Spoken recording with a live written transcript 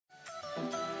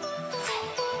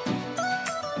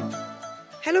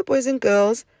Hello, boys and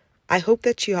girls. I hope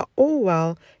that you are all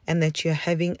well and that you are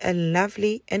having a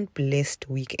lovely and blessed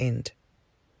weekend.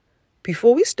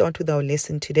 Before we start with our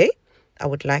lesson today, I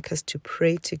would like us to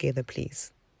pray together,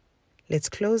 please. Let's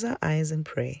close our eyes and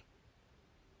pray.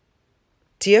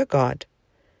 Dear God,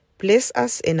 bless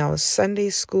us in our Sunday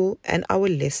school and our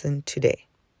lesson today.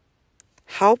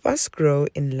 Help us grow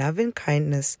in love and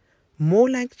kindness, more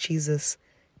like Jesus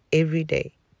every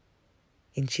day.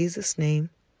 In Jesus' name,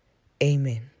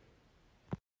 amen.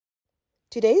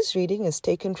 Today's reading is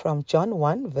taken from John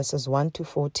 1 verses 1 to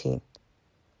 14.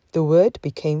 The Word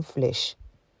became flesh.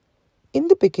 In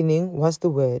the beginning was the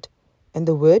Word, and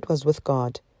the Word was with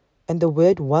God, and the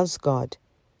Word was God.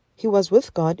 He was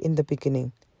with God in the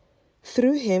beginning.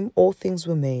 Through him all things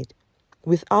were made.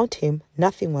 Without him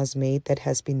nothing was made that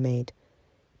has been made.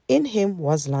 In him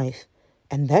was life,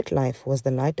 and that life was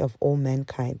the light of all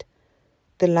mankind.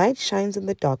 The light shines in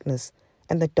the darkness,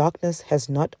 and the darkness has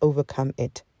not overcome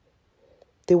it.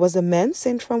 There was a man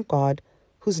sent from God,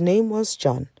 whose name was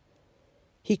John.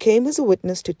 He came as a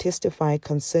witness to testify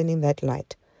concerning that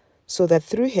light, so that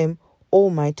through him all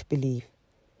might believe.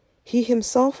 He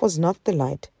himself was not the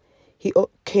light. He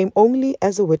came only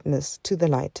as a witness to the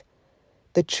light.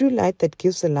 The true light that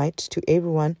gives the light to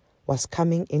everyone was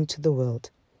coming into the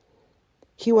world.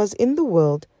 He was in the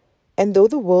world, and though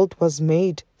the world was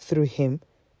made through him,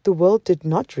 the world did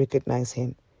not recognize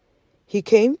him. He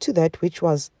came to that which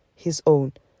was his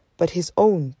own, but his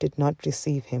own did not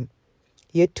receive him.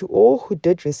 Yet to all who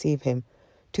did receive him,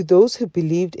 to those who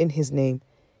believed in his name,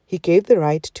 he gave the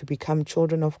right to become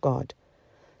children of God.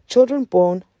 Children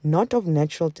born not of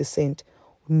natural descent,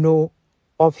 nor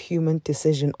of human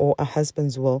decision or a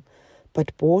husband's will,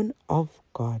 but born of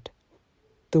God.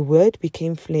 The Word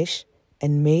became flesh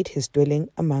and made his dwelling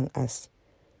among us.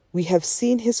 We have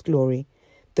seen his glory,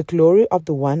 the glory of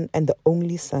the one and the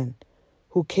only Son,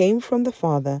 who came from the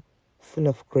Father, full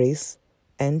of grace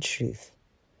and truth.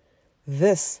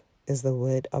 This is the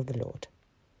word of the Lord.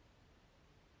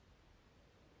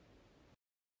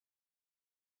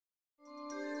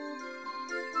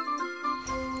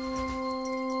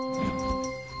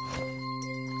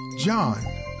 John,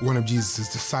 one of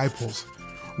Jesus' disciples,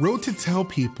 wrote to tell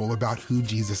people about who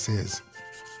Jesus is.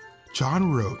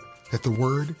 John wrote that the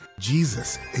word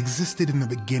Jesus existed in the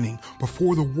beginning,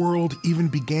 before the world even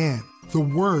began. The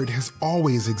Word has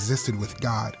always existed with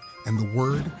God, and the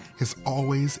Word has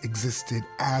always existed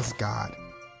as God.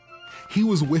 He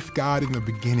was with God in the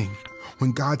beginning.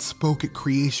 When God spoke at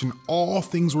creation, all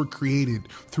things were created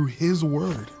through His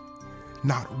Word.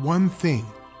 Not one thing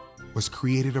was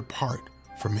created apart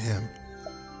from Him.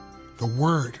 The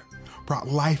Word brought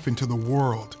life into the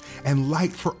world and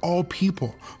light for all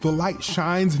people. The light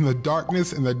shines in the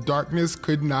darkness, and the darkness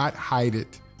could not hide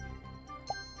it.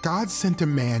 God sent a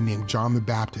man named John the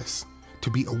Baptist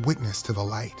to be a witness to the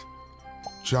light.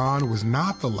 John was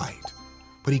not the light,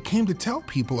 but he came to tell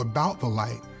people about the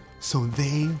light so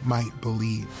they might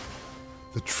believe.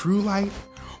 The true light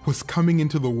was coming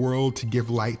into the world to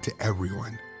give light to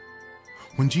everyone.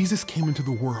 When Jesus came into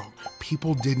the world,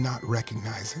 people did not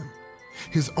recognize him.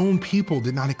 His own people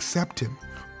did not accept him,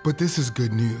 but this is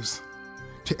good news.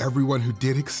 To everyone who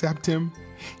did accept him,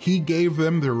 he gave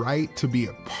them the right to be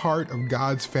a part of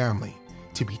God's family,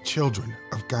 to be children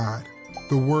of God.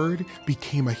 The Word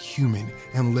became a human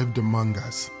and lived among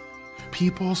us.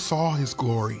 People saw his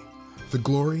glory, the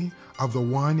glory of the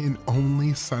one and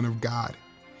only Son of God.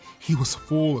 He was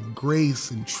full of grace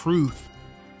and truth.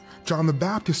 John the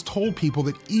Baptist told people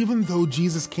that even though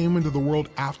Jesus came into the world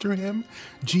after him,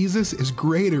 Jesus is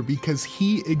greater because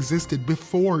he existed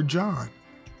before John.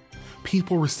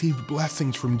 People received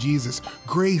blessings from Jesus,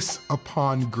 grace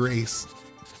upon grace.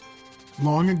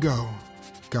 Long ago,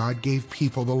 God gave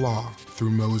people the law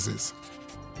through Moses.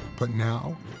 But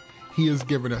now, he has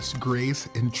given us grace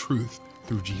and truth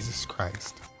through Jesus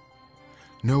Christ.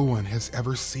 No one has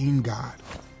ever seen God,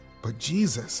 but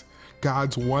Jesus,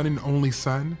 God's one and only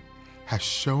Son, has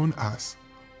shown us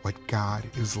what God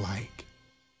is like.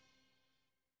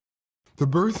 The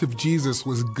birth of Jesus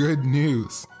was good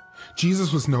news.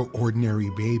 Jesus was no ordinary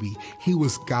baby. He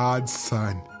was God's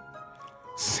Son,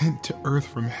 sent to earth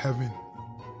from heaven.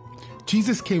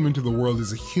 Jesus came into the world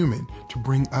as a human to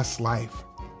bring us life.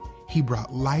 He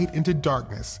brought light into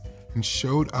darkness and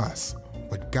showed us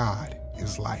what God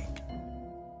is like.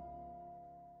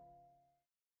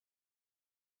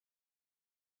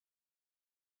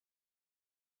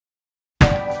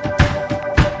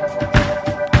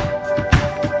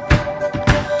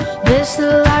 This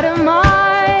the light of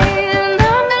mine, I'm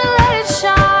gonna let it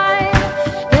shine.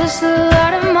 This the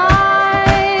light of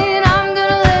mine, I'm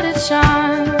gonna let it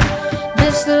shine.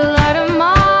 This the light of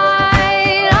mine.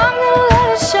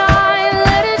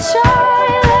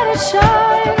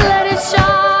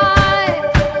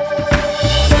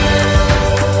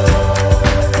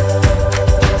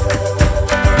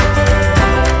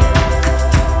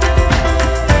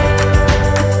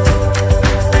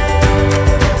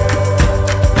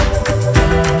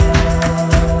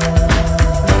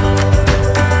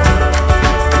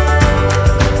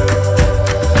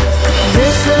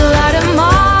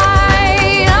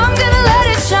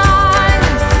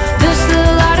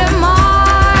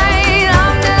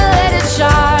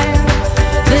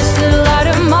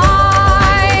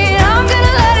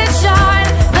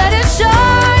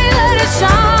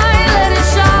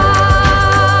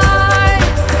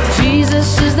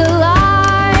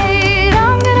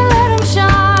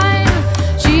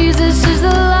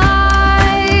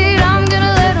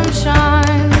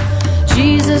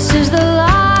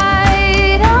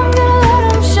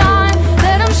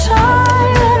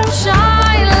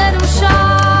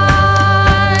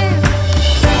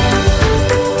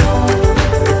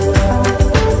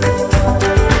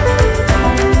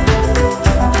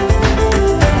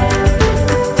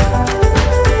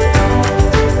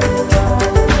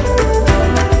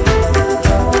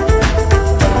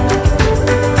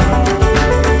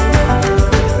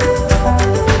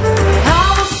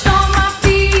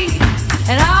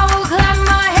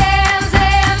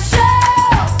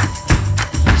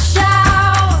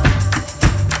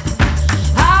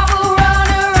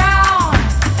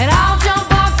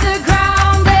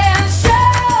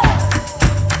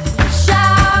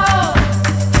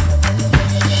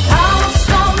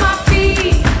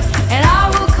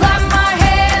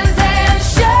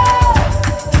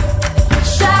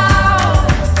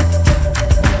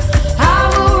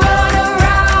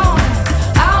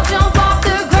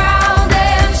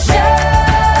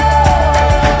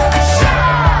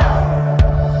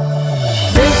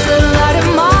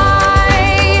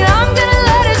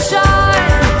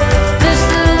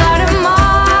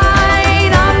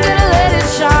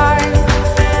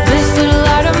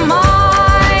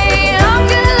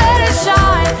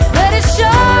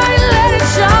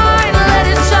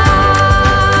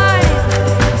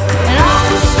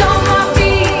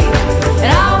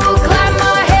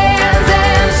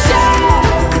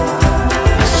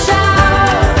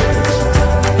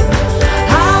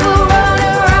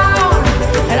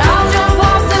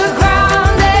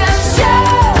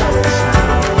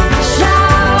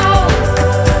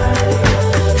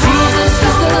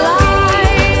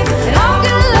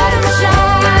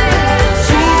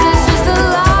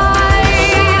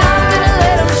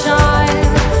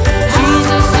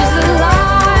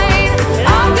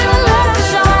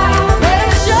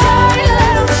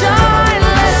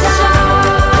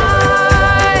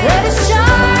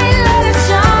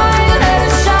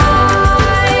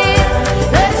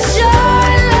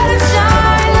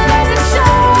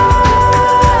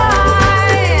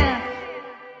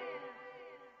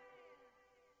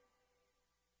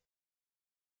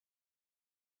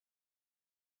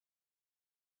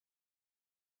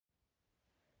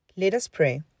 Let us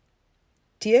pray.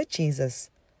 Dear Jesus,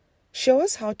 show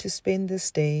us how to spend this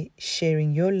day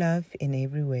sharing your love in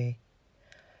every way.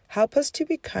 Help us to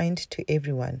be kind to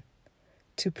everyone,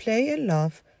 to play and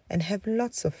laugh and have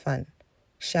lots of fun,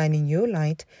 shining your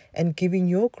light and giving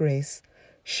your grace,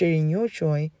 sharing your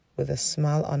joy with a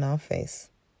smile on our face.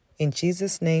 In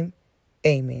Jesus' name,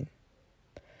 amen.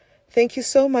 Thank you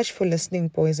so much for listening,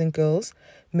 boys and girls.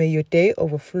 May your day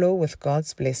overflow with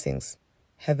God's blessings.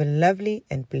 Have a lovely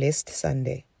and blessed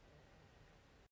Sunday.